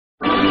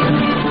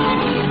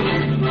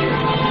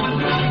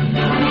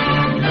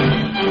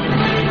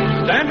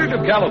Standard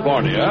of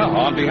California,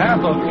 on behalf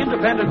of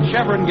independent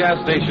Chevron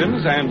gas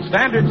stations and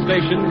standard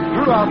stations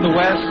throughout the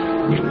West,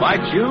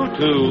 invites you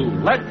to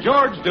Let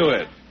George Do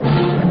It.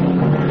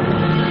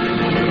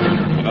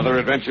 Another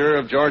adventure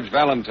of George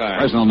Valentine.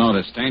 Personal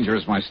notice. Danger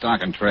is my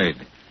stock and trade.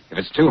 If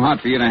it's too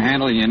hot for you to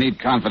handle and you need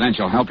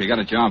confidential help, you got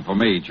a job for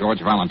me, George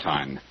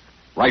Valentine.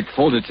 Write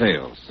full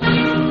details.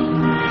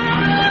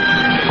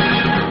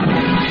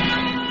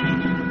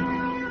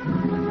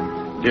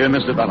 Dear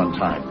Mr.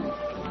 Valentine,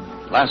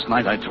 last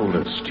night I told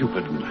a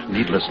stupid and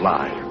needless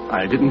lie.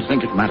 I didn't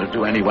think it mattered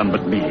to anyone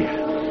but me.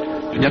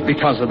 And yet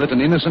because of it, an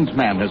innocent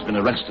man has been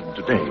arrested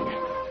today.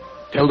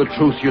 Tell the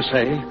truth, you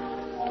say?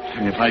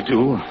 If I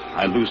do,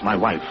 I lose my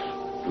wife,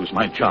 lose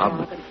my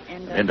job,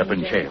 and end up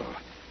in jail.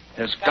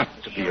 There's got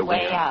to be a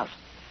way out.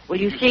 Will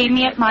you see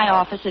me at my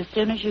office as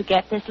soon as you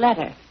get this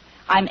letter?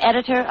 I'm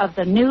editor of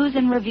the News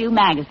and Review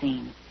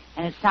magazine,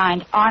 and it's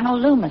signed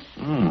Arnold Blumis.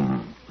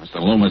 Mr.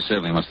 Loomis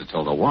certainly must have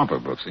told a whopper,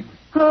 Brooksy.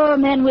 Oh,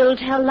 men will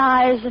tell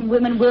lies and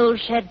women will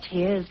shed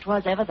tears.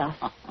 'Twas ever thus.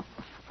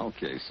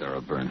 Okay,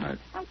 Sarah Bernhardt.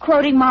 I'm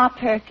quoting Ma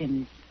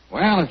Perkins.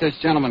 Well, if this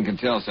gentleman can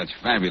tell such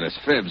fabulous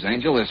fibs,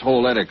 Angel, this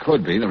whole letter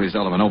could be the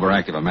result of an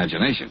overactive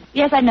imagination.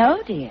 Yes, I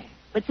know, dear.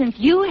 But since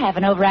you have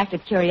an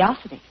overactive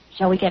curiosity,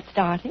 shall we get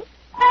started?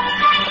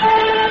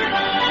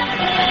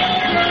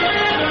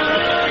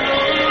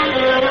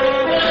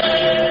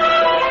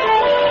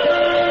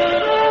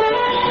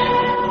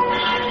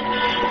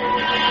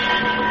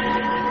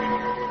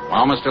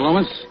 Well, Mr.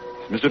 Loomis?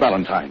 Mr.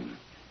 Valentine,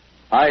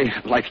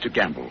 I like to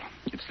gamble.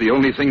 It's the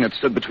only thing that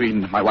stood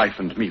between my wife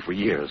and me for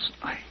years.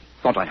 I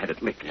thought I had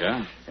it licked.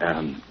 Yeah?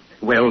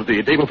 Well,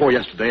 the day before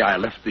yesterday, I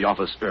left the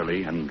office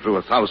early and drew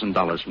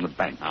 $1,000 from the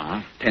bank.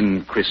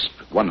 10 crisp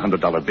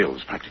 $100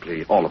 bills,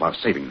 practically all of our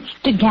savings.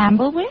 To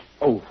gamble with?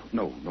 Oh,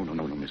 no,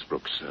 Miss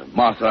Brooks.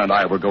 Martha and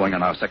I were going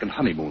on our second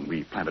honeymoon.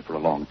 We planned it for a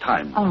long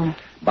time. Oh.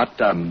 But,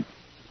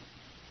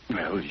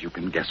 well, you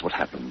can guess what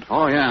happened.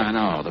 Oh, yeah, I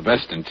know. The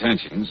best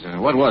intentions.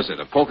 What was it,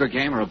 a poker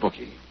game or a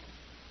bookie?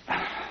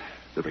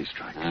 The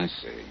racetrack. I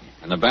see.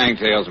 And the bank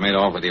tails made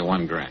off with you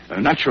 $1,000.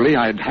 Naturally,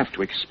 I'd have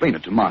to explain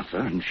it to Martha,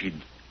 and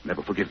she'd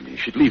never forgive me.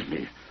 She'd leave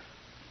me.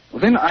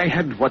 Well, then I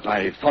had what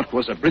I thought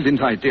was a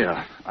brilliant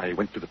idea. I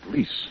went to the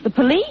police. The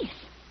police?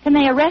 Can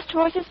they arrest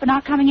horses for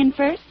not coming in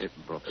first?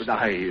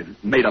 I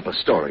made up a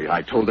story.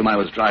 I told them I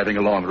was driving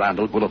along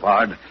Randall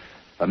Boulevard.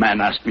 A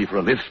man asked me for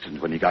a lift, and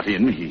when he got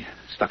in, he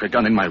stuck a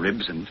gun in my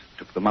ribs and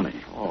took the money.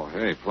 Oh,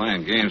 hey,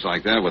 playing games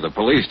like that with the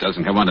police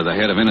doesn't come under the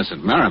head of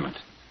innocent merriment.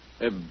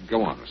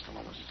 Go on, Mr.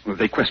 Loomis. Well,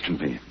 they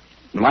questioned me.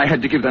 Well, I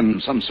had to give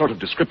them some sort of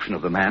description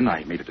of the man.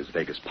 I made it as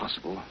vague as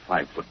possible.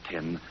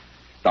 5'10",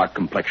 dark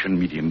complexion,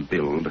 medium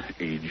build,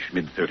 age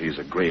mid-30s,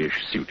 a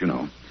grayish suit, you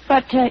know.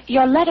 But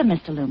your letter,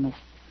 Mr. Loomis.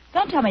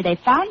 Don't tell me they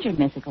found your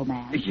mythical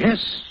man.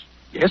 Yes,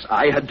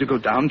 I had to go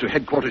down to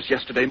headquarters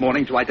yesterday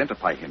morning to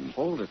identify him.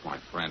 Hold it, my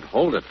friend.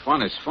 Hold it.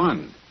 Fun is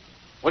fun.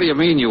 What do you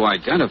mean you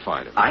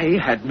identified him? I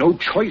had no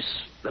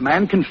choice. The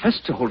man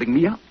confessed to holding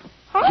me up.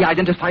 Huh? He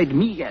identified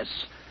me, yes.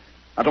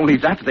 Not only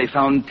that, they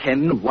found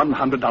 10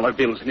 $100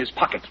 bills in his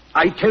pocket.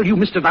 I tell you,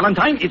 Mr.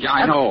 Valentine, it's... Yeah,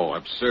 I know.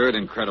 Absurd,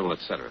 incredible,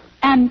 etc.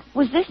 And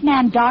was this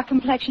man dark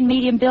complexion,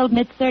 medium build,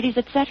 mid-30s,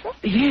 etc.?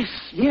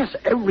 Yes,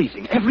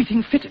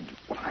 everything fitted.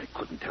 Well, I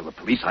couldn't tell the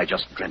police. I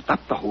just dreamt up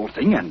the whole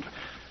thing, and,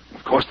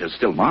 of course, there's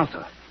still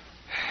Martha.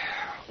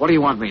 What do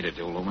you want me to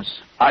do,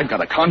 Loomis? I've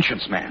got a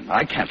conscience, man.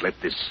 I can't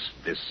let this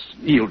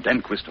Neil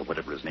Denquist, or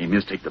whatever his name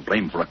is, take the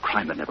blame for a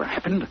crime that never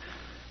happened.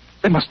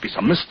 There must be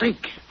some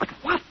mistake. But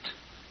what?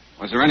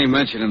 Was there any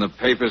mention in the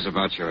papers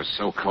about your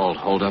so-called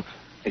holdup?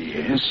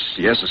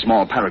 Yes, a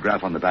small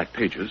paragraph on the back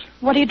pages.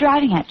 What are you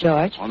driving at,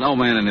 George? Well, no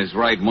man in his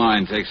right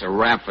mind takes a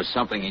rap for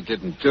something he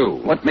didn't do.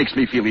 What makes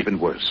me feel even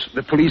worse?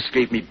 The police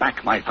gave me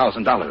back my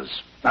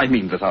 $1,000. I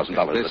mean the $1,000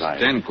 that I...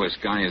 This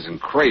Denquist guy isn't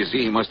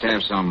crazy. He must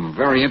have some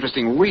very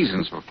interesting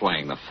reasons for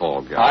playing the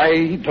fall guy.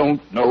 I don't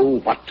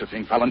know what to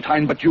think,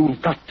 Valentine, but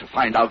you've got to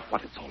find out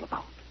what it's all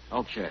about.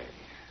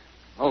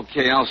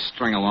 Okay, I'll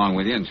string along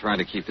with you and try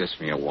to keep this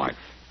from your wife.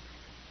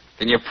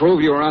 Can you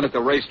prove you were out at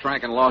the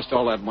racetrack and lost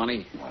all that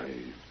money?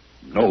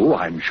 No,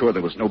 I'm sure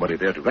there was nobody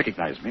there to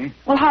recognize me.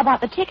 Well, how about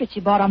the tickets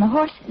you bought on the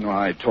horses? No,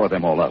 I tore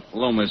them all up.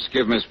 Loomis,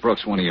 give Miss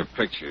Brooks one of your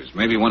pictures.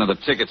 Maybe one of the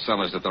ticket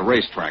sellers at the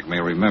racetrack may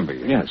remember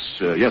you.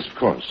 Yes, of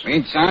course.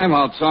 Meantime,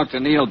 I'll talk to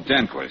Neil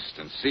Denquist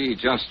and see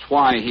just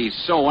why he's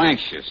so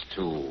anxious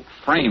to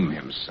frame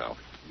himself.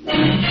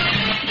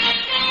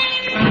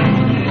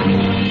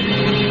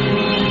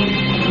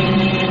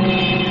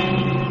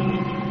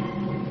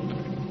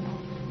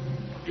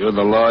 You're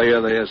the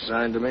lawyer they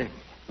assigned to me?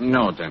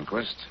 No,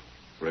 Denquist.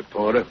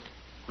 Reporter?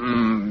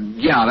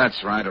 Yeah,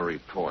 that's right, a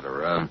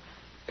reporter.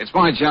 It's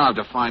my job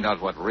to find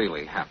out what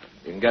really happened.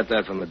 You can get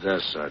that from the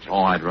desk, Sergeant.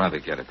 Oh, I'd rather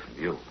get it from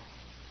you.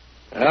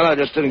 Well, I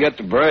just didn't get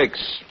the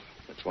breaks.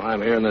 That's why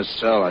I'm here in this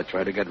cell. I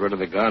tried to get rid of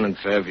the gun in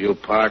Fairview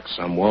Park.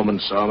 Some woman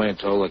saw me and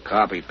told the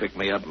cop he picked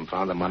me up and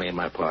found the money in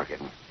my pocket.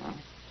 Well,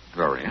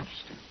 very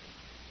interesting.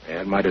 I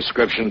had my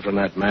description from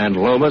that man,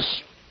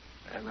 Loomis.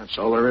 And that's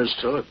all there is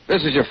to it.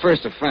 This is your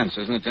first offense,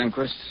 isn't it,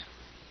 Denquist?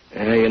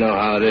 Yeah, you know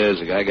how it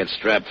is. A guy gets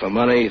strapped for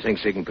money, he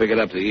thinks he can pick it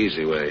up the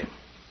easy way.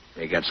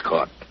 He gets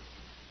caught.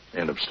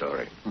 End of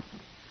story.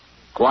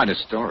 Quite a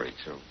story,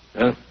 too.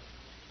 Huh?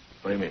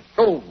 What do you mean?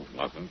 Oh,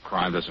 nothing.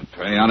 Crime doesn't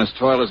pay. Honest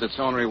toil is its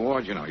own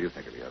reward. You know, you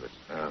think of the others.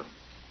 Oh.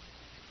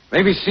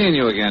 Maybe seeing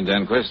you again,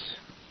 Denquist.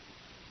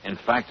 In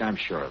fact, I'm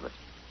sure of it.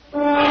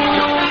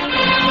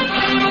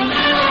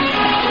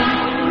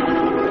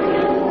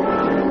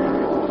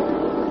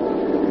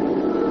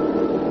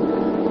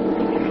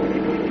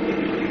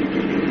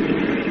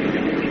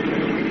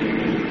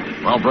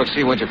 Well,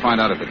 Brooksy, what'd you find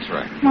out of it,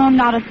 Trey? No,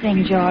 not a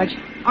thing, George.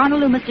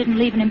 Arnold Blumis didn't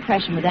leave an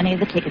impression with any of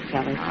the ticket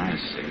sellers. I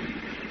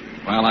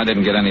see. Well, I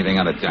didn't get anything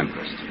out of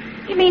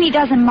Denquist. You mean he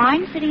doesn't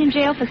mind sitting in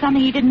jail for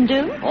something he didn't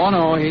do? Oh,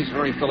 no, he's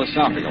very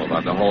philosophical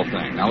about the whole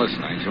thing. Now,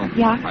 listen, Angel.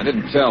 Yeah? I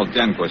didn't tell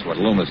Denquist what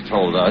Loomis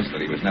told us,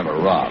 that he was never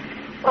robbed.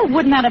 Well,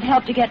 wouldn't that have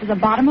helped to get to the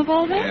bottom of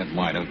all this? Yeah, it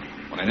might have.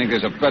 But I think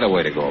there's a better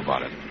way to go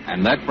about it.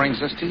 And that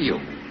brings us to you.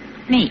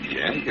 Me?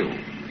 Yeah, you.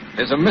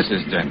 There's a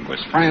Mrs.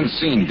 Denquist,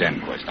 Francine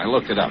Denquist. I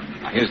looked it up.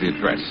 Now, here's the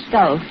address.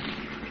 So?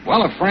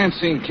 Well, if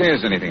Francine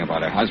cares anything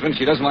about her husband,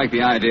 she doesn't like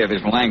the idea of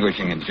his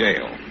languishing in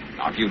jail.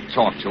 Now, if you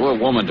talk to her,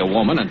 woman to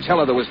woman, and tell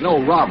her there was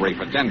no robbery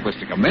for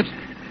Denquist to commit,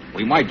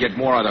 we might get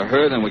more out of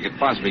her than we could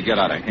possibly get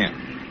out of him.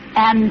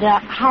 And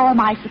how am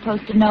I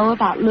supposed to know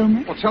about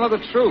Loomis? Well, tell her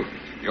the truth.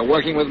 You're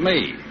working with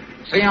me.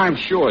 See, I'm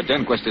sure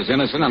Denquist is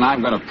innocent, and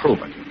I'm going to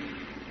prove it.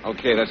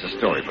 Okay, that's the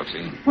story,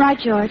 Brooksy. Right,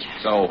 George.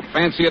 So,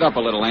 fancy it up a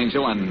little,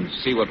 Angel, and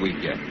see what we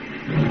get.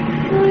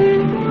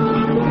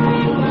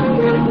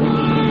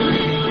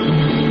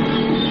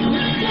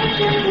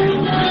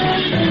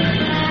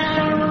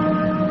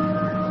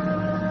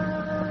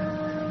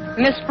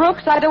 Miss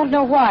Brooks, I don't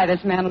know why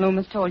this man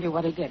Loomis told you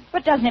what he did.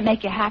 But doesn't it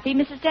make you happy,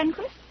 Mrs.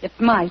 Denquist? It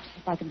might,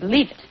 if I could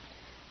believe it.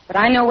 But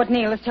I know what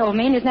Neil has told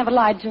me, and he's never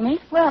lied to me.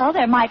 Well,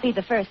 there might be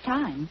the first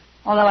time.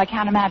 Although I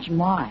can't imagine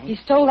why. He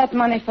stole that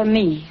money from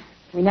me.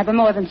 We never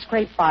more than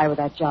scraped by with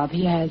that job.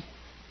 He has.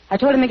 I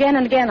told him again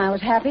and again I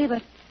was happy,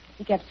 but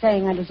he kept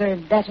saying I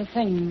deserved better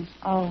things.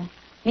 Oh.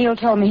 Neil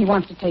told me he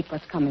wants to take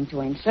what's coming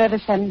to him. Serve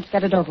his sentence,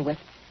 get it over with.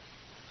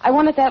 I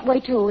want it that way,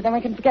 too. Then we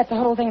can forget the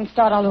whole thing and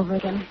start all over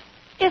again.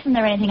 Isn't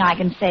there anything I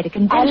can say to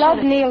convince I you love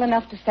that... Neil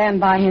enough to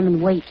stand by him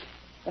and wait.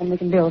 Then we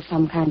can build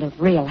some kind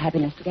of real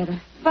happiness together.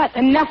 But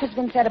enough has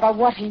been said about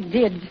what he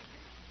did.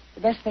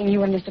 The best thing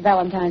you and Mr.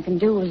 Valentine can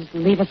do is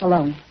leave us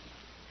alone.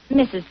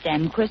 Mrs.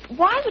 Denquist,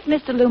 why would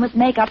Mr. Loomis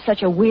make up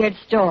such a weird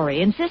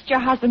story? Insist your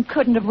husband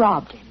couldn't have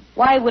robbed him?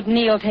 Why would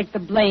Neil take the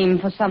blame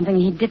for something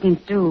he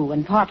didn't do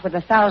and part with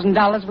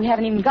 $1,000 we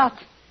haven't even got?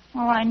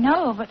 Oh, I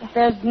know, but...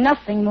 There's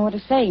nothing more to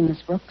say,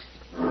 Miss Brooks.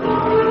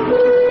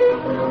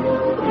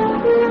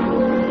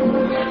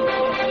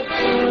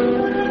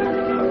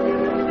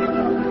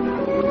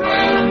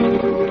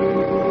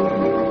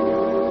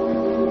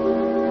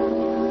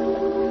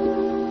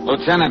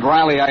 Lieutenant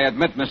Riley, I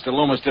admit Mr.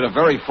 Loomis did a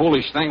very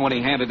foolish thing when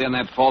he handed in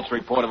that false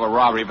report of a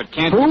robbery, but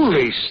can't...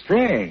 Foolish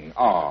thing?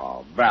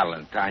 Oh,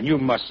 Valentine, you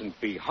mustn't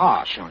be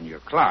harsh on your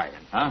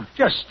client. Huh?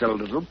 Just a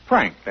little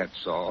prank,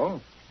 that's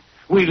all.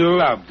 We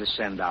love to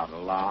send out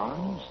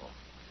alarms. Oh.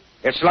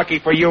 It's lucky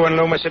for you and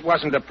Loomis it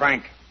wasn't a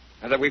prank,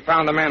 and that we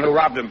found the man who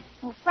robbed him.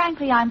 Well,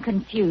 frankly, I'm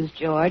confused,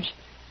 George.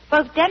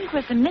 Both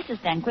Denquist and Mrs.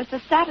 Denquist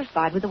are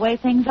satisfied with the way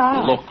things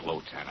are. Look,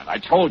 Lieutenant, I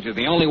told you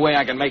the only way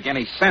I can make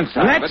any sense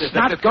out of it is Let's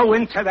not go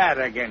into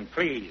that again,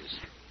 please.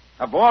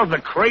 Of all the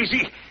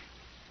crazy...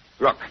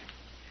 Look,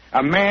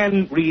 a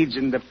man reads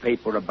in the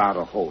paper about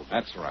a hold.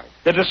 That's right.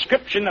 The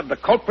description of the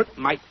culprit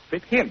might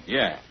fit him.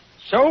 Yeah.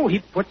 So he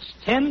puts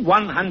 10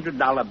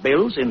 $100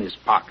 bills in his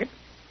pocket,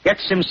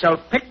 gets himself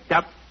picked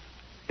up,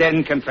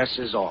 then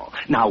confesses all.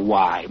 Now,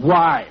 why?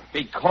 Why?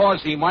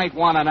 Because he might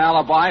want an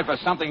alibi for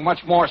something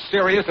much more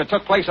serious that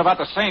took place about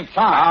the same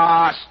time.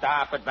 Ah,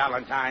 stop it,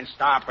 Valentine,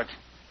 stop it.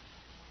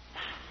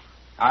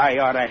 I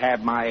ought to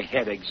have my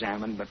head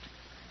examined, but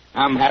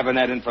I'm having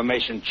that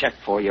information checked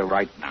for you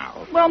right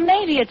now. Well,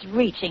 maybe it's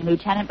reaching,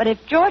 Lieutenant, but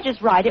if George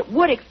is right, it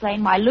would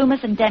explain why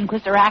Loomis and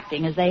Denquist are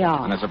acting as they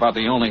are. And it's about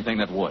the only thing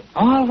that would.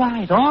 All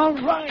right, all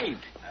right.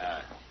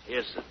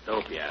 Here's the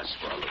dope you asked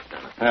for,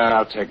 Lieutenant.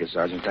 I'll take it,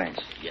 Sergeant,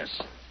 thanks.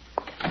 Yes.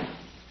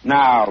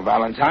 Now,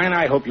 Valentine,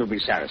 I hope you'll be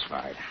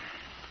satisfied.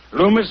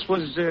 Loomis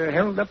was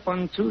held up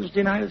on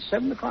Tuesday night at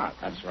 7 o'clock.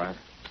 That's right.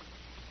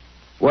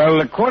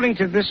 Well, according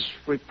to this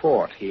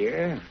report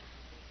here,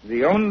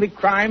 the only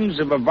crimes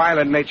of a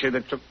violent nature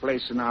that took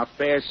place in our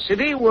fair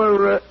city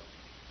were...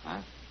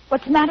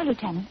 What's the matter,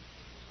 Lieutenant?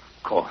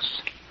 Of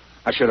course.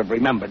 I should have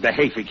remembered the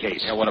Haffey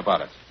case. Yeah, what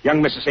about it?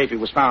 Young Mrs. Haffey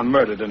was found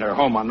murdered in her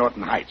home on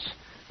Norton Heights.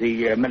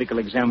 The medical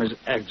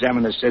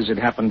examiner says it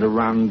happened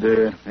around,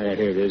 here it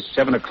is,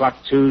 7 o'clock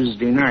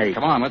Tuesday night.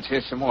 Come on, let's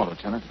hear some more,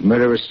 Lieutenant.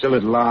 Murderer still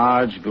at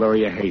large,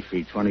 Gloria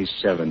Haffey,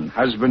 27.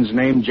 Husband's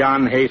name,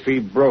 John Haffey,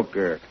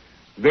 broker.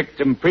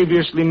 Victim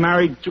previously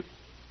married to...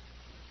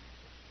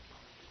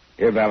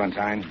 Here,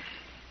 Valentine.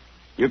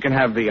 You can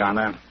have the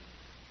honor.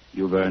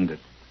 You've earned it.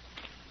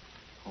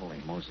 Holy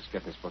Moses,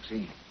 get this,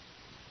 Brooksy.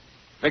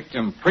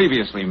 Victim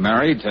previously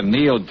married to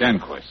Neil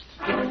Denquist.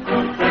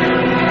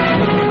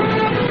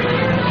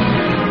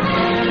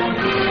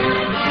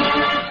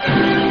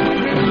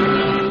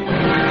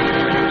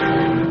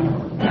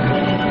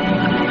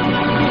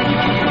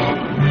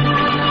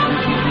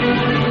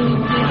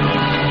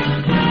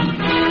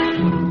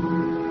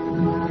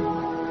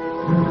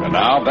 And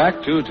now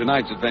back to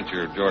tonight's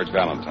adventure of George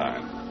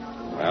Valentine.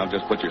 Well,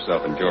 just put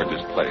yourself in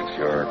George's place.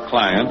 Your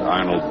client,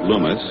 Arnold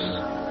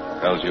Blumis,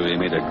 tells you he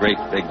made a great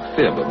big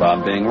fib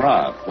about being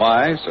robbed.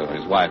 Why? So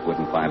his wife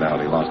wouldn't find out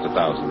he lost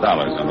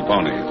 $1,000 on the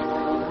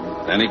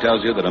ponies. Then he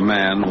tells you that a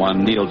man,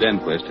 one Neil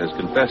Denquist, has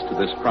confessed to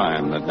this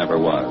crime that never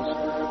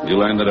was. You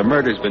learn that a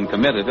murder's been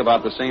committed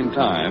about the same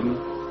time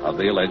of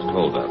the alleged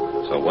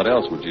holdup. So what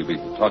else would you be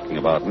talking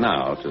about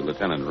now to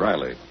Lieutenant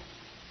Riley?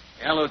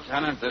 Yeah,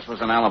 Lieutenant, this was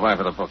an alibi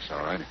for the books,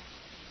 all right.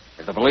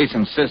 If the police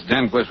insist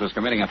Denquist was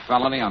committing a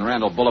felony on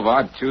Randall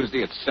Boulevard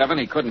Tuesday at 7,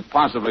 he couldn't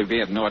possibly be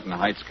at Norton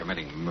Heights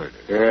committing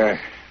murder.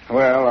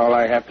 Well, all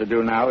I have to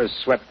do now is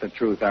sweat the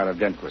truth out of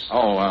Denquist.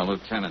 Oh,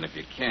 Lieutenant, if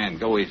you can,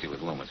 go easy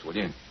with Loomis, would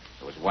you?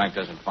 So his wife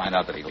doesn't find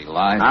out that he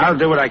lied. I'll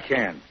do what I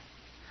can.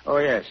 Oh,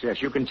 yes.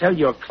 You can tell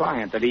your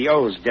client that he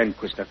owes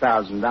Denquist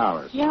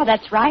 $1,000. Yeah,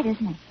 that's right,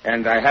 isn't it?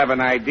 And I have an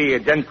idea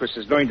Denquist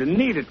is going to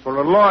need it for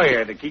a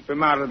lawyer to keep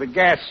him out of the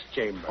gas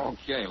chamber.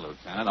 Okay,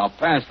 Lieutenant. I'll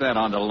pass that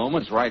on to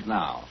Loomis right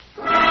now.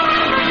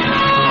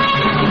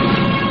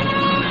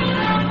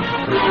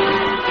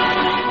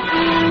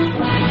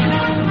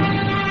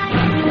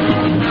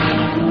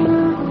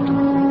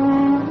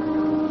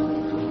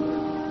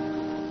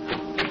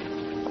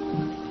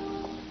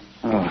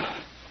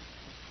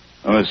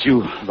 Oh, it's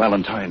you,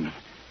 Valentine.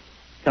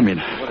 Come in.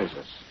 What is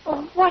this?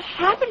 Oh, what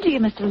happened to you,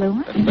 Mr.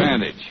 Loomis? A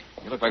bandage.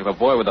 You look like the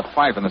boy with the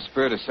fife in the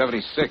spirit of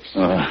 76.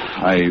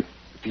 I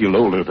feel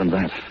older than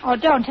that. Oh,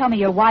 don't tell me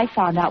your wife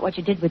found out what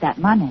you did with that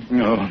money.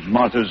 No,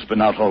 Martha's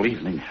been out all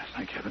evening,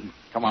 thank heaven.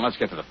 Come on, let's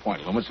get to the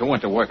point, Loomis. Who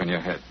went to work on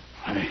your head?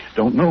 I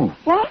don't know.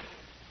 What?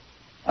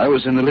 I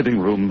was in the living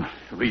room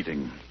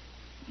reading.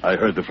 I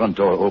heard the front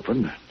door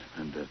open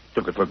and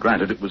took it for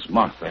granted it was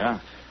Martha. Yeah?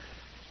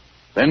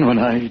 Then, when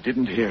I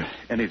didn't hear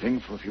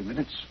anything for a few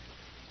minutes,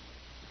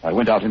 I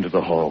went out into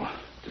the hall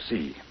to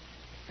see.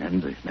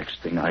 And the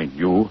next thing I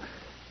knew,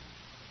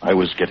 I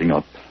was getting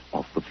up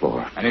off the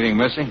floor. Anything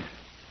missing?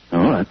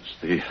 No, that's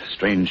the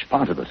strange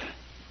part of it.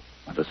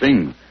 Not a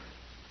thing.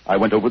 I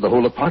went over the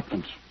whole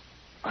apartment.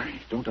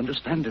 I don't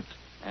understand it.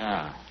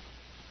 Yeah.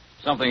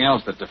 Something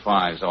else that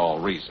defies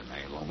all reason,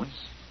 Loomis?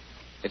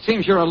 It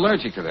seems you're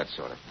allergic to that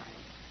sort of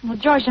thing. Well,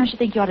 George, don't you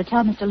think you ought to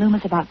tell Mr.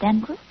 Loomis about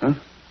Denquist? Huh?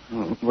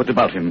 Oh, what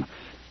about him?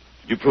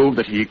 Did you prove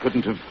that he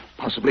couldn't have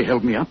possibly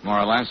held me up? More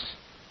or less.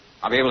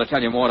 I'll be able to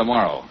tell you more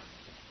tomorrow.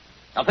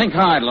 Now, think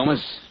hard,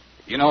 Loomis.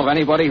 Do you know of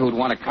anybody who'd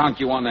want to conk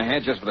you on the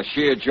head just for the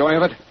sheer joy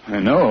of it?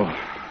 No.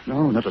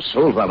 No, not a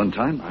soul,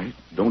 Valentine. I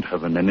don't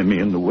have an enemy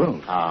in the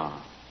world.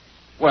 Ah.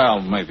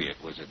 Well, maybe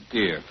it was a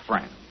dear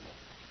friend.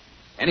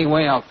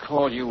 Anyway, I'll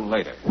call you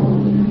later.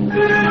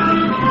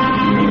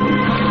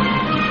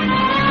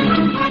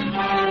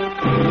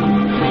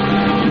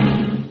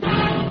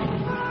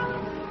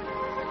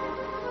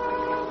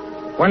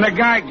 When a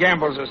guy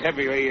gambles as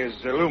heavily as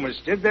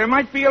Loomis did, there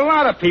might be a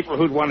lot of people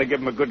who'd want to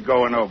give him a good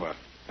going over.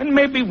 And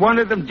maybe one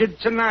of them did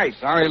tonight.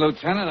 Sorry,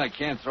 Lieutenant, I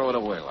can't throw it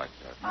away like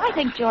that. I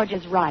think George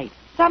is right.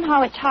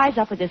 Somehow it ties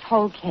up with this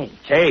whole case.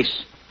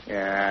 Case?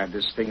 Yeah,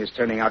 this thing is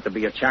turning out to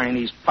be a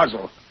Chinese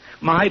puzzle.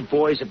 My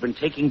boys have been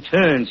taking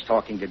turns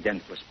talking to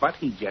Denquist, but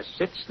he just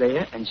sits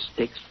there and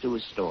sticks to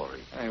his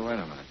story. Hey, wait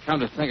a minute. Come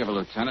to think of it,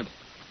 Lieutenant,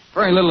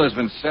 very little has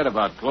been said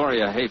about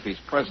Gloria Haffey's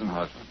present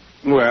husband.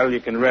 Well, you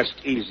can rest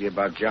easy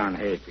about John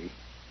Haffey.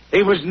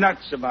 He was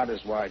nuts about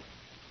his wife.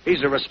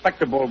 He's a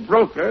respectable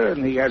broker,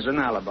 and he has an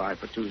alibi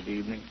for Tuesday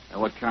evening. Now,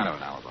 what kind of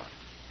an alibi?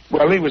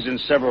 Well, he was in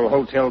several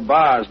hotel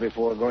bars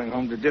before going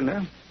home to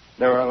dinner.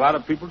 There were a lot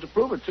of people to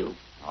prove it to.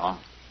 Oh?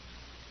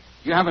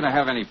 Do you happen to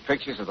have any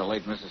pictures of the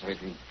late Mrs.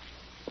 Haffey?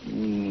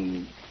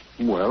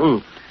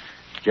 Well,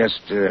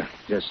 just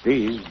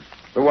these.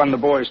 The one the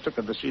boys took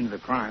at the scene of the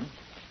crime.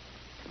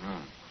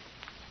 Oh.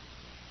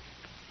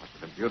 Must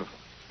have been beautiful.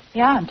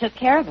 Yeah, and took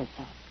care of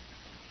herself.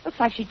 Looks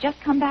like she'd just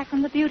come back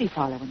from the beauty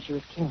parlor when she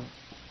was killed.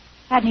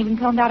 Hadn't even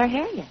combed out her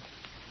hair yet.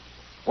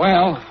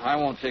 Well, I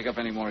won't take up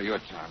any more of your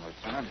time,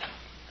 Lieutenant.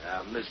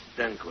 Miss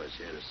Denquist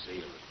here to see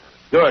you,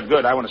 Lieutenant.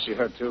 Good. I want to see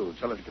her, too.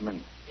 Tell her to come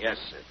in. Yes,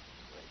 sir.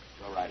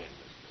 Go right in,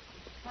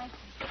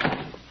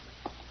 Miss.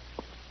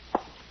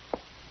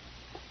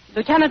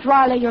 Lieutenant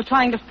Riley, you're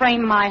trying to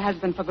frame my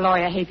husband for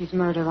Gloria Haffey's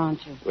murder,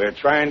 aren't you? We're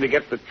trying to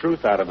get the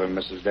truth out of him,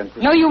 Mrs.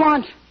 Denquist. No, you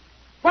aren't.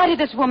 Why did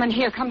this woman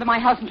here come to my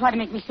house and try to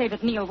make me say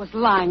that Neil was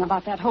lying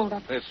about that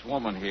holdup? This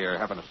woman here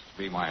happens to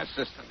be my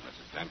assistant,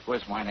 Mrs.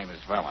 Denquist. My name is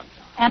Valentine.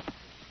 And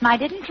I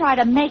didn't try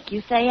to make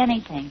you say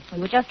anything. We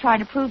were just trying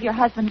to prove your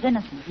husband's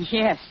innocence.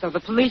 Yes, so the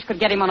police could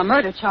get him on a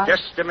murder charge.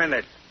 Just a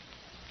minute.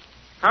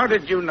 How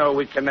did you know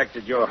we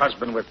connected your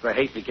husband with the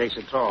Haffey case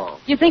at all?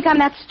 You think I'm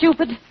that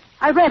stupid?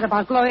 I read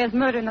about Gloria's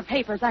murder in the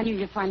papers. I knew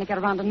you'd finally get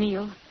around to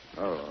Neil.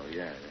 Oh,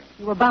 yeah.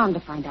 You were bound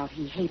to find out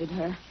he hated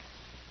her.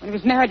 When he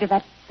was married to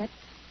that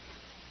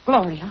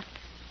Gloria.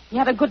 He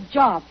had a good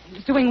job. He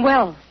was doing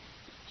well.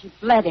 She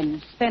bled him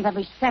and spent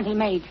every cent he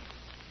made.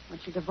 When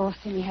she divorced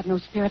him, he had no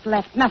spirit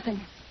left. Nothing.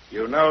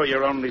 You know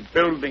you're only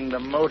building the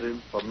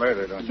motive for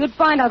murder, don't you? You'd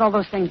find out all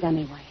those things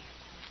anyway.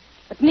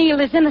 But Neil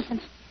is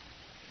innocent.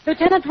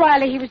 Lieutenant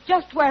Riley, he was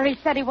just where he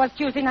said he was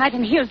Tuesday night,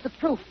 and here's the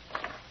proof.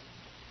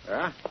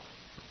 Yeah?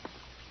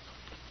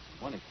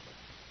 Money.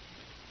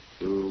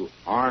 To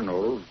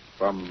Arnold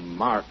from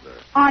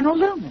Martha. Arnold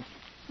Loomis.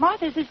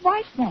 Martha's his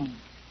wife's name.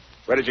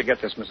 Where did you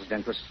get this, Mrs.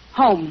 Denquist?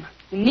 Home,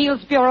 in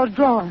Neil's bureau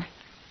drawer.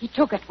 He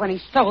took it when he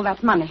stole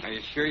that money. Are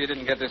you sure you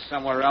didn't get this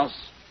somewhere else?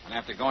 And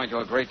after going to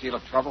a great deal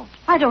of trouble?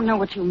 I don't know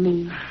what you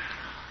mean.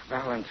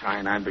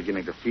 Valentine, I'm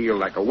beginning to feel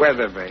like a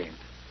weather vane.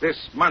 This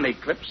money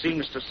clip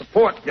seems to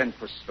support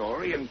Denquist's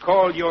story and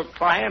call your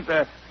client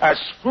a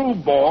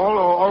screwball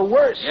or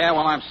worse. Yeah,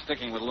 well, I'm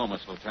sticking with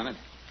Loomis, Lieutenant.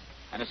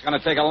 And it's going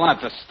to take a lot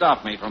to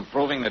stop me from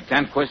proving that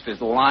Denquist is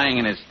lying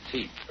in his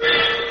teeth.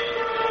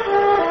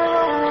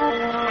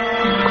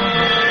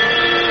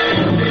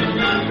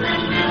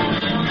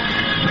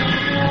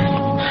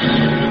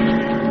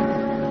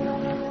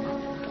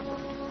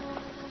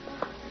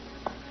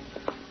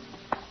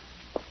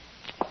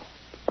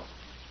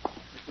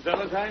 Mr.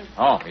 Valentine?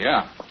 Oh,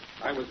 yeah.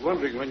 I was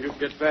wondering when you'd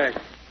get back.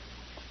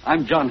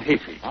 I'm John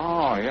Haffey.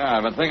 Oh, yeah,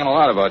 I've been thinking a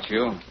lot about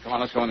you. Come on,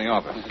 let's go in the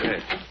office.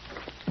 Yes.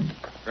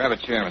 Grab a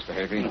chair, Mr.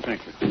 Haffey.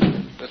 Thank you.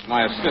 This is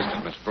my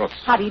assistant, Miss Brooks.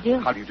 How do you do?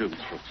 How do you do, Miss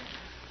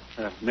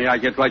Brooks? May I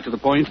get right to the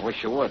point?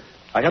 Wish you would.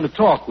 I had a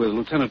talk with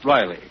Lieutenant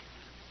Riley.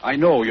 I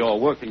know you're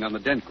working on the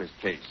Denquist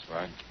case.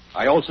 Right.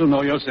 I also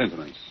know your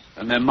sentiments,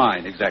 and they're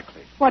mine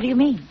exactly. What do you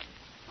mean?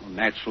 Well,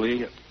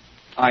 naturally,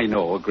 I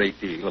know a great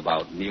deal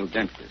about Neil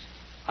Denquist.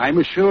 I'm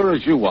as sure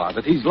as you are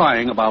that he's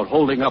lying about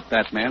holding up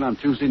that man on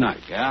Tuesday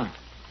night. Yeah?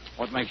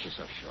 What makes you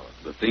so sure?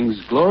 The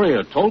things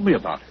Gloria told me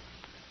about him.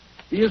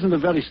 He isn't a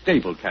very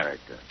stable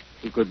character.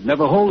 He could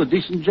never hold a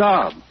decent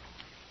job.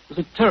 It was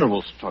a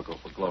terrible struggle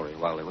for Gloria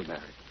while they were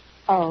married.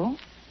 Oh,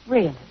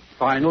 really?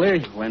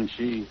 Finally, when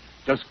she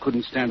just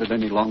couldn't stand it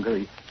any longer,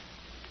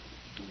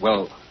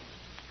 Go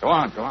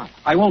on.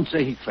 I won't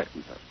say he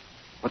threatened her,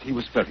 but he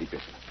was very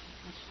bitter.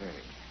 Let's see.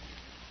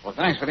 Well,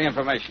 thanks for the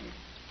information.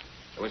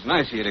 It was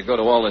nice of you to go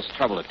to all this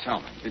trouble to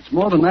tell me. It's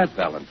more than that,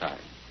 Valentine.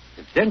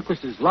 If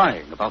Denquist is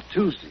lying about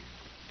Tuesday,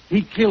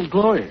 he killed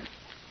Gloria.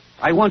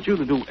 I want you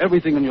to do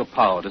everything in your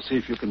power to see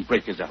if you can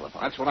break his alibi.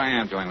 That's what I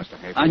am doing, Mr.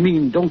 Haffey. I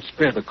mean, don't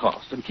spare the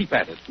cost and keep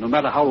at it, no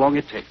matter how long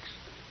it takes.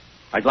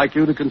 I'd like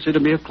you to consider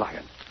me a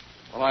client.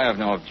 Well, I have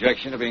no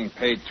objection to being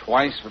paid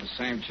twice for the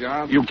same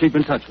job. You keep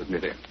in touch with me,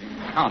 then. You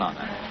can count on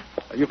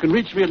that. You can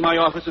reach me in my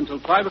office until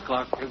 5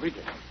 o'clock every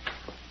day.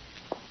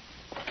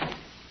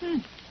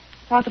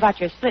 Talk about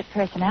your split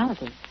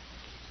personality.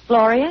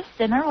 Glorious,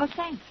 sinner, or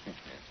saint?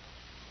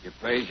 You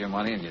pays your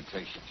money and you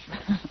takes your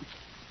share.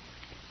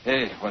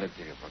 Hey, what a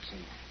deal, Brooksy.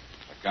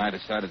 The guy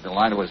decided to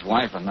lie to his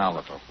wife, and now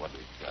look what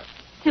we've got.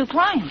 2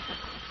 clients.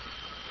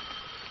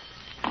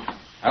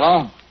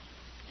 Hello?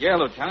 Yeah,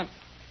 Lieutenant.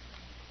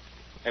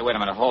 Hey, wait a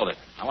minute. Hold it.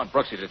 I want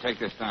Brooksy to take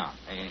this down.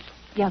 Hey, Angel.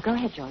 Yeah, go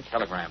ahead, George.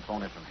 Telegram.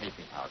 Phone in from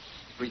Haffey House.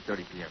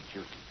 3:30 p.m.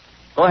 Tuesday.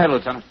 Go ahead,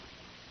 Lieutenant.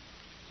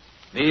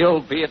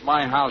 Neil, be at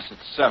my house at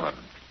 7.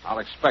 I'll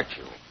expect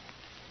you.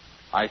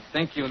 I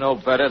think you know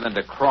better than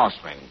to cross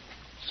me.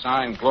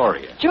 Signed,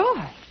 Gloria. George.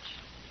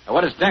 Now,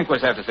 what does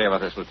Denquist have to say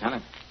about this,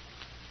 Lieutenant?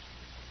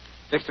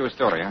 Sticks to his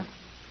story, huh?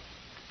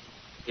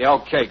 Yeah,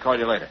 okay. Call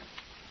you later.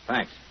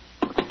 Thanks.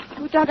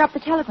 Who dug up the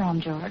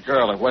telegram, George? A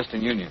girl at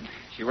Western Union.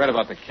 She read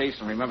about the case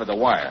and remembered the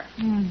wire.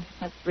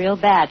 That's real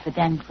bad for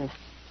Denquist.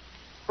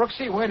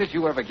 Brooksy, where did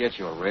you ever get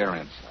your rare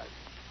insight?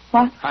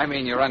 What? I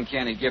mean your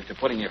uncanny gift of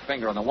putting your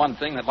finger on the one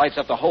thing that lights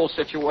up the whole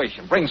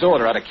situation, brings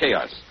order out of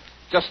chaos.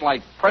 Just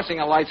like pressing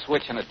a light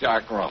switch in a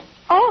dark room.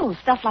 Oh,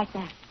 stuff like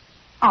that.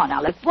 Oh,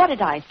 now, look, what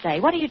did I say?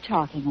 What are you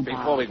talking about?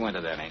 Before we go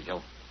into that,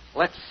 Angel,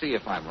 let's see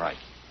if I'm right.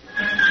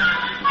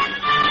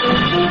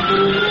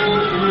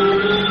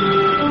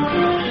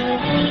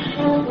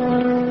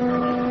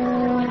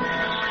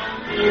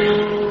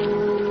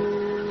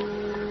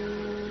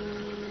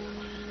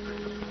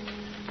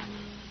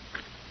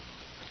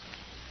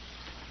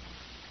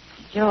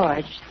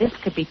 George, this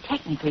could be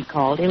technically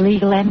called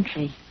illegal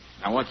entry.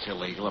 Now, what's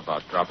illegal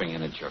about dropping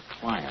in at your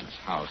client's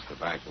house the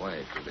back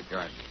way through the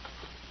garden?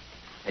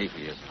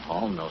 Haffey isn't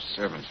home, no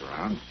servants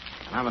around,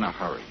 and I'm in a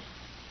hurry.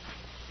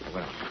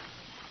 Well, let's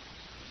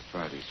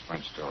try these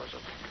French doors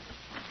over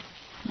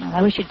here. Well,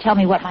 I wish you'd tell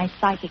me what my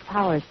psychic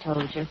powers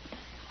told you.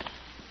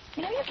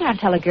 You know, you can't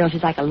tell a girl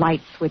she's like a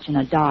light switch in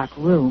a dark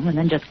room and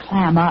then just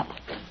clam up.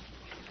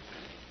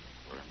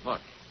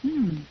 Look.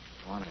 Come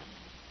on in.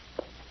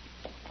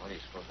 What are you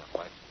supposed to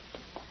like?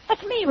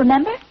 That's me,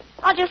 remember?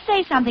 I'll just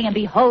say something and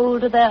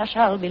behold, there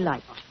shall be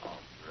light. Oh,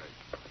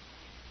 great.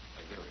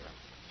 Hey, here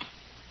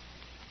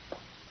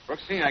we are.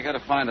 Brooksy, I got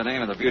to find the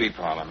name of the beauty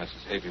parlor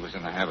Mrs. Haffey was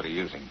in the habit of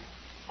using.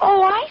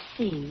 Oh, I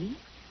see.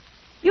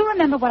 You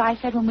remember what I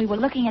said when we were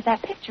looking at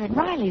that picture in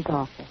Riley's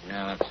office.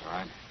 Yeah, that's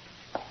right.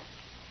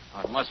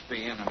 Oh, it must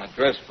be in an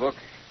address book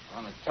or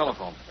on the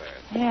telephone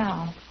pad.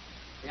 Yeah.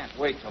 Can't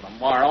wait till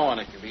tomorrow, and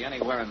it could be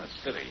anywhere in the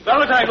city.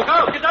 Valentine, look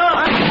out! Get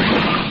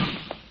down!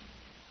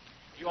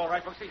 You all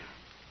right, Brooksy?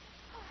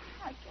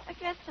 I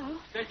guess so.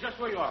 Stay just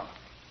where you are.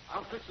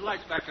 I'll switch the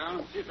lights back on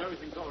and see if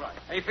everything's all right.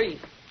 Haffey?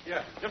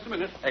 Yeah, just a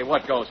minute. Hey,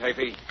 what goes,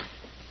 Haffey?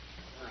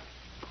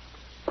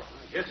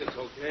 I guess it's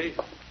okay.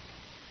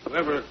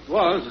 Whoever it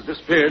was has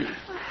disappeared.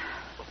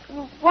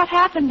 Well, what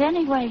happened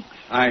anyway?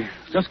 I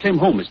just came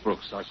home, Miss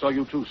Brooks. I saw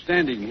you two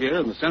standing here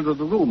in the center of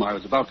the room. I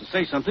was about to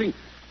say something,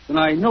 then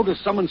I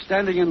noticed someone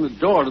standing in the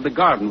door to the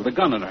garden with a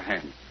gun in her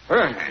hand.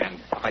 Her hand?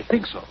 I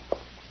think so.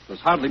 It was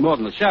hardly more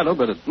than a shadow,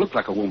 but it looked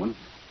like a woman.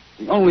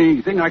 The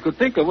only thing I could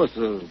think of was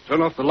to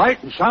turn off the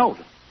light and shout.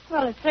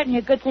 Well, it's certainly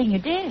a good thing you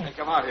did. Hey,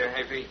 come out here,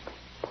 Haffey.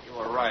 You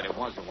were right. It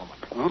was a woman.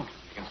 Huh?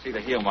 You can see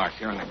the heel marks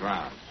here in the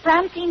ground.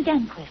 Francine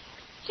Denquist.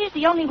 She's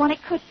the only one it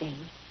could be.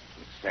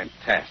 It's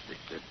fantastic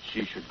that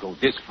she should go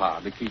this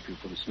far to keep you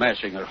from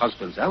smashing her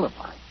husband's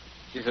alibi.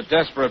 She's a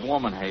desperate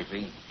woman,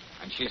 Haffey,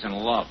 and she's in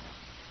love.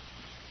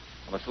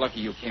 Well, it's lucky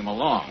you came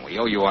along. We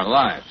owe you our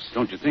lives.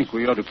 Don't you think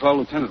we ought to call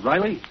Lieutenant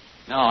Riley?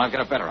 No, I've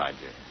got a better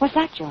idea. What's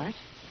that, George?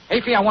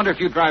 Haffey, I wonder if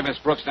you'd drive Miss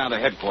Brooks down to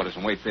headquarters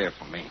and wait there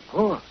for me. Of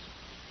course.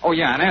 Oh,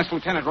 yeah, and ask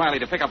Lieutenant Riley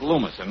to pick up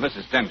Loomis and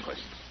Mrs.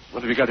 Denquist.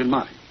 What have you got in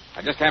mind?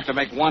 I just have to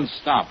make one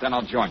stop, then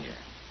I'll join you.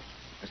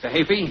 Mr.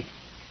 Haffey,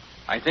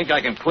 I think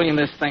I can clean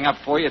this thing up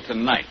for you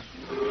tonight.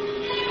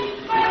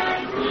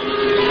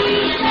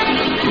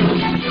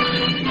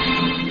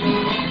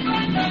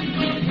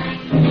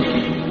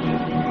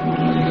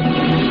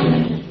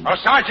 Oh,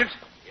 Sergeant.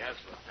 Yes,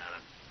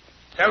 Lieutenant.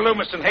 Tell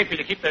Loomis and Haffey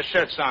to keep their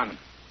shirts on.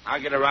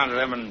 I'll get around to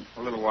them in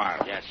a little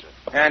while. Yes, sir.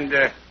 And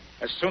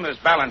as soon as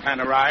Valentine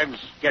arrives,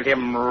 get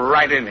him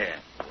right in here.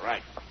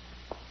 Right.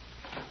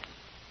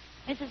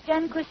 Mrs.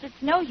 Denquist,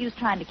 it's no use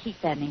trying to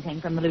keep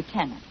anything from the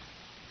lieutenant.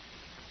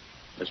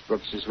 Miss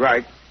Brooks is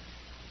right.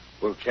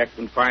 We'll check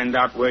and find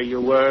out where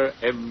you were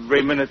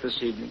every minute this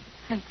evening.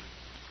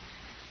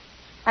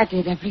 I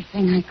did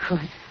everything I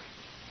could.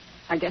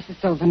 I guess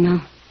it's over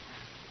now.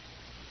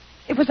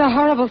 It was a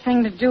horrible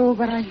thing to do,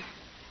 but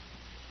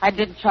I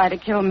did try to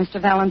kill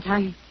Mr.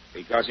 Valentine.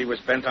 Because he was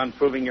bent on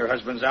proving your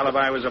husband's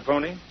alibi was a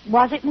phony?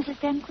 Was it, Mrs.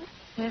 Denquist?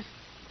 Yes.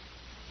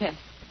 Yes.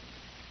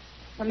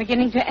 From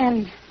beginning to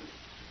end.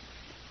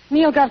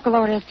 Neil got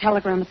Gloria's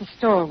telegram at the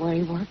store where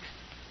he works.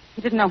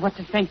 He didn't know what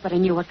to think, but he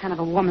knew what kind of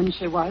a woman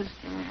she was.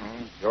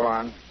 Mm-hmm. Go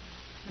on.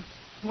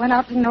 He went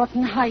out to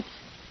Norton Heights.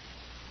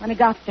 When he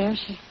got there,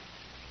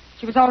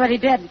 she was already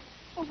dead.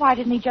 Well, why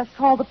didn't he just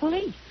call the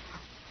police?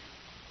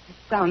 It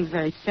sounds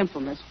very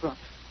simple, Miss Brooks.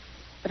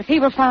 But if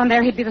he were found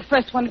there, he'd be the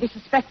first one to be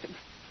suspected.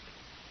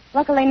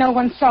 Luckily, no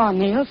one saw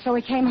Neil, so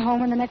we came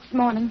home, and the next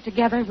morning,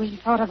 together, we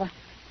thought of a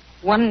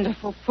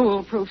wonderful,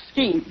 foolproof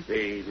scheme.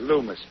 The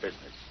Loomis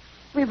business.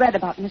 We read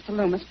about Mr.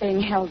 Loomis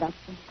being held up.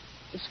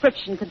 The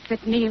description could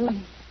fit Neil,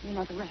 and you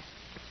know the rest.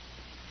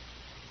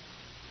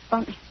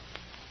 Funny.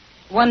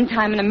 One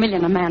time in a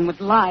million, a man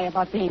would lie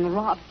about being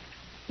robbed.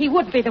 He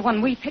would be the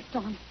one we picked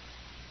on.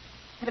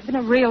 Had it been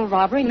a real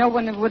robbery, no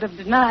one would have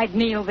denied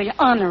Neil the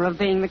honor of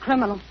being the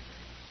criminal.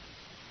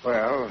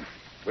 Well,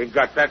 we've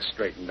got that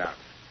straightened out.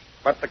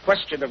 But the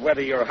question of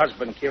whether your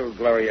husband killed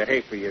Gloria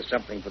Haffey is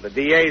something for the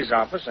DA's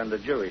office and the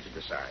jury to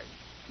decide.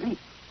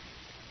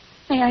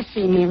 May I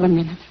see Neil a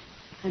minute?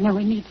 I know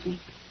he needs me.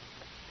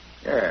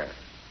 Yeah,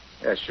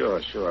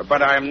 sure.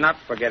 But I'm not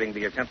forgetting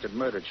the attempted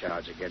murder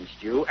charge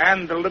against you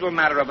and the little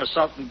matter of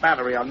assault and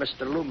battery on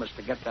Mr. Loomis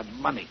to get that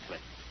money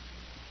clip.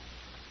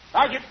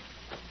 Sergeant!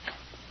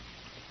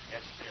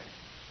 Yes, sir.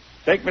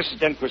 Take Mrs.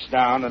 Denquist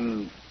down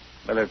and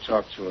let her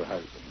talk to her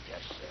husband.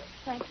 Yes, sir.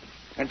 Thank you.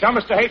 And tell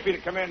Mr. Haffey to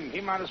come in.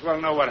 He might as well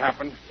know what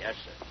happened. Yes,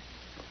 sir.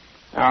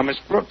 Now, Miss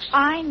Brooks,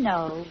 I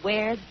know.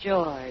 Where's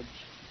George?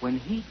 when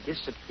he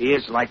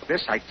disappears like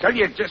this, I tell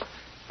you just...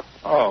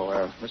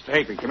 Oh, Mr.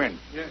 Haffey, come in.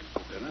 Yes,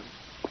 Lieutenant.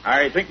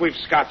 I think we've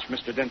scotched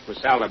Mr.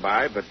 Denquist's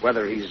alibi, but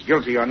whether he's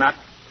guilty or not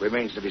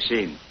remains to be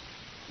seen.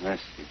 I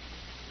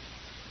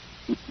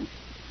see.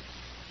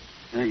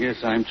 I guess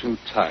I'm too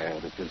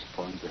tired at this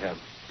point to have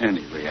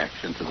any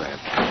reaction to that.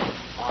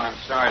 Oh, I'm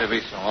sorry to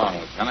be so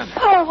long, Lieutenant.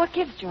 Oh, what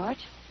gives,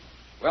 George?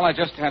 Well, I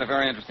just had a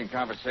very interesting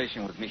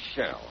conversation with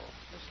Michelle,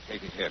 Mrs.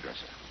 Haffey's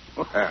hairdresser.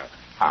 Well,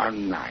 how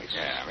nice.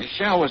 Yeah,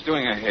 Michelle was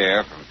doing her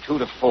hair from 2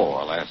 to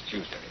 4 last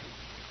Tuesday.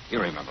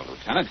 You remember,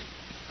 Lieutenant.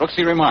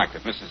 Brooksy remarked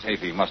that Mrs.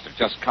 Haffey must have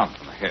just come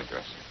from the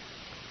hairdresser.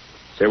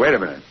 Say, wait a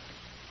minute.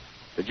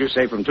 Did you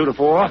say from 2 to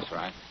 4? That's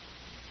right.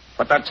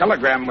 But that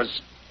telegram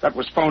was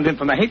phoned in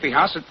from the Haffey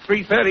house at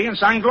 3:30 and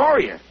signed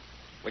Gloria.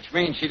 Which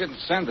means she didn't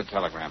send the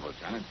telegram,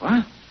 Lieutenant.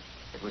 What?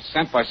 It was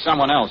sent by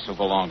someone else who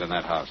belonged in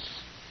that house.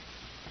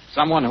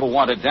 Someone who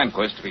wanted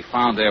Denquist to be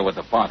found there with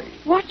the body.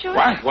 What,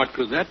 George? What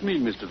could that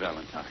mean, Mr.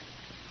 Valentine?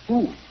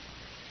 Who?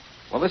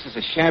 Well, this is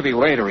a shabby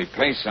way to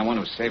repay someone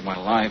who saved my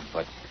life,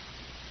 but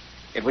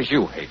it was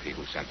you, Haffey,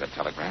 who sent that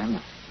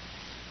telegram.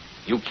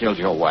 You killed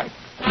your wife.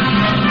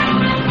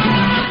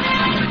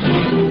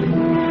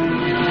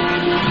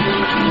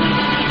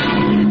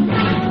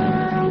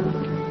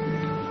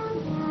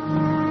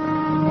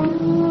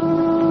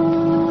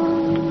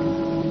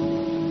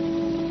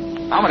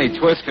 How many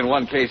twists can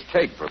one case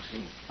take,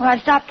 Brooksy? Well,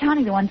 I've stopped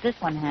counting the ones this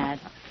one had.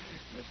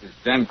 Mrs.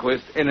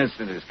 Denquist,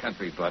 innocent as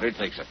country butter,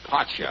 takes a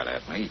pot shot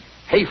at me.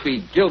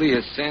 Haffey, guilty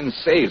as sin,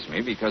 saves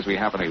me because we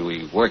happen to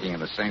be working in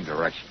the same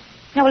direction.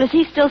 Now, well, is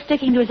he still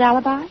sticking to his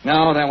alibi?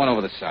 No, that went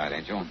over the side,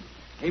 Angel.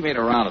 He made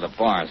a round of the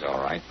bars, all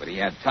right, but he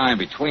had time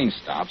between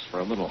stops for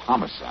a little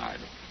homicide.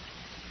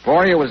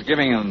 Gloria was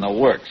giving him the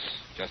works,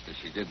 just as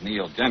she did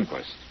Neil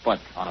Denquist, but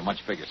on a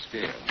much bigger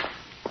scale.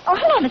 Oh,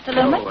 hello, Mr.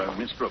 Loomis. Hello,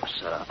 Miss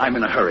Brooks. I'm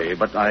in a hurry,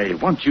 but I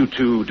want you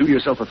to do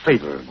yourself a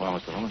favor. Well,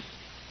 Mr. Loomis?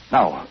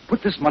 Now,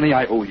 put this money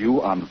I owe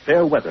you on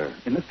fair weather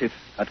in the 5th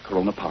at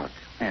Corona Park,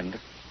 and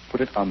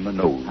put it on the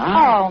nose.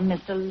 Oh,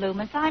 Mr.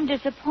 Loomis, I'm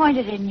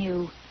disappointed in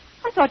you.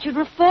 I thought you'd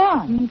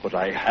reform. But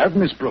I have,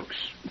 Miss Brooks.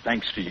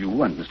 Thanks to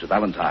you and Mr.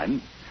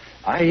 Valentine.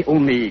 I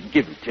only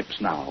give tips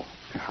now.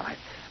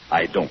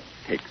 I don't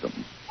take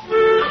them.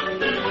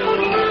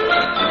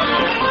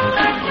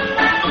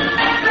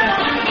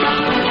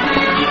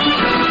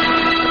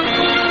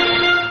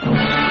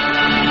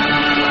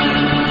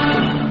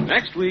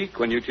 Next week,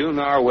 when you tune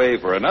our way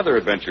for another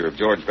adventure of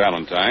George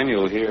Valentine,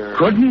 you'll hear...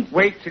 Couldn't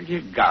wait till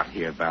you got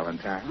here,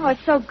 Valentine. Oh,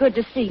 it's so good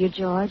to see you,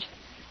 George.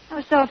 I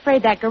was so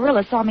afraid that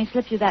gorilla saw me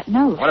slip you that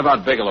note. What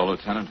about Bigelow,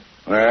 Lieutenant?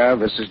 Well,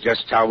 this is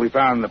just how we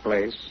found the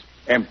place.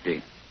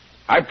 Empty.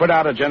 I put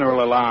out a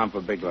general alarm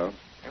for Bigelow.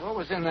 Hey, what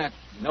was in that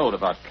note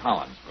about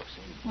Collins,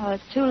 Brooksy? Well,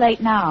 it's too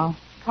late now.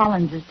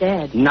 Collins is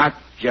dead. Not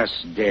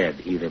just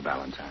dead either,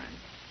 Valentine.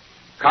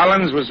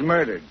 Collins was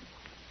murdered.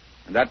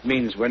 And that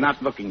means we're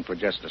not looking for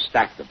just a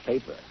stack of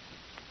paper.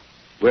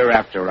 We're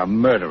after a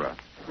murderer.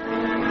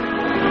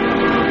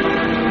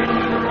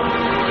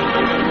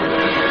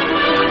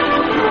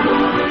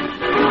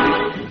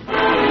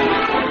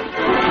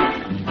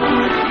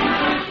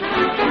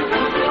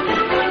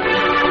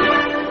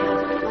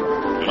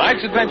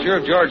 Tonight's adventure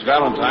of George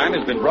Valentine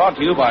has been brought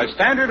to you by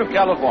Standard of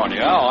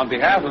California on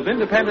behalf of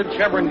independent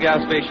Chevron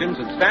gas stations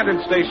and Standard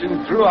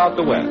stations throughout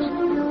the West.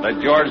 Let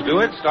George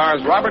Do It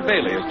stars Robert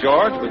Bailey as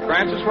George with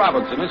Frances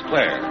Robinson as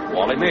Claire.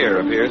 Wally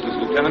Mayer appears as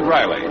Lieutenant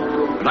Riley.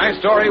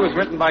 Tonight's story was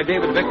written by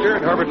David Victor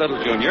and Herbert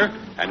Little Jr.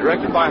 and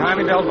directed by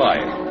Jaime Del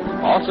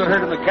Valle. Also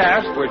heard in the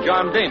cast were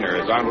John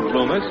Daner as Arnold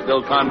Blumis,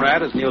 Bill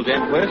Conrad as Neil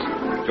Denquist,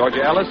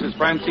 Georgia Ellis as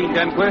Francine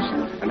Denquist,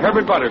 and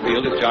Herbert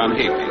Butterfield as John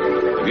Haffey.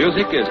 The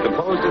music is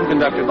composed and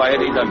conducted by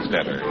Eddie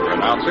Dunstetter. Your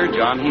announcer,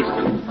 John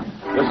Heaston.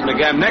 Listen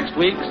again next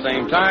week,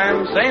 same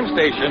time, same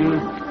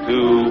station,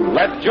 to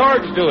Let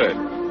George Do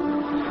It.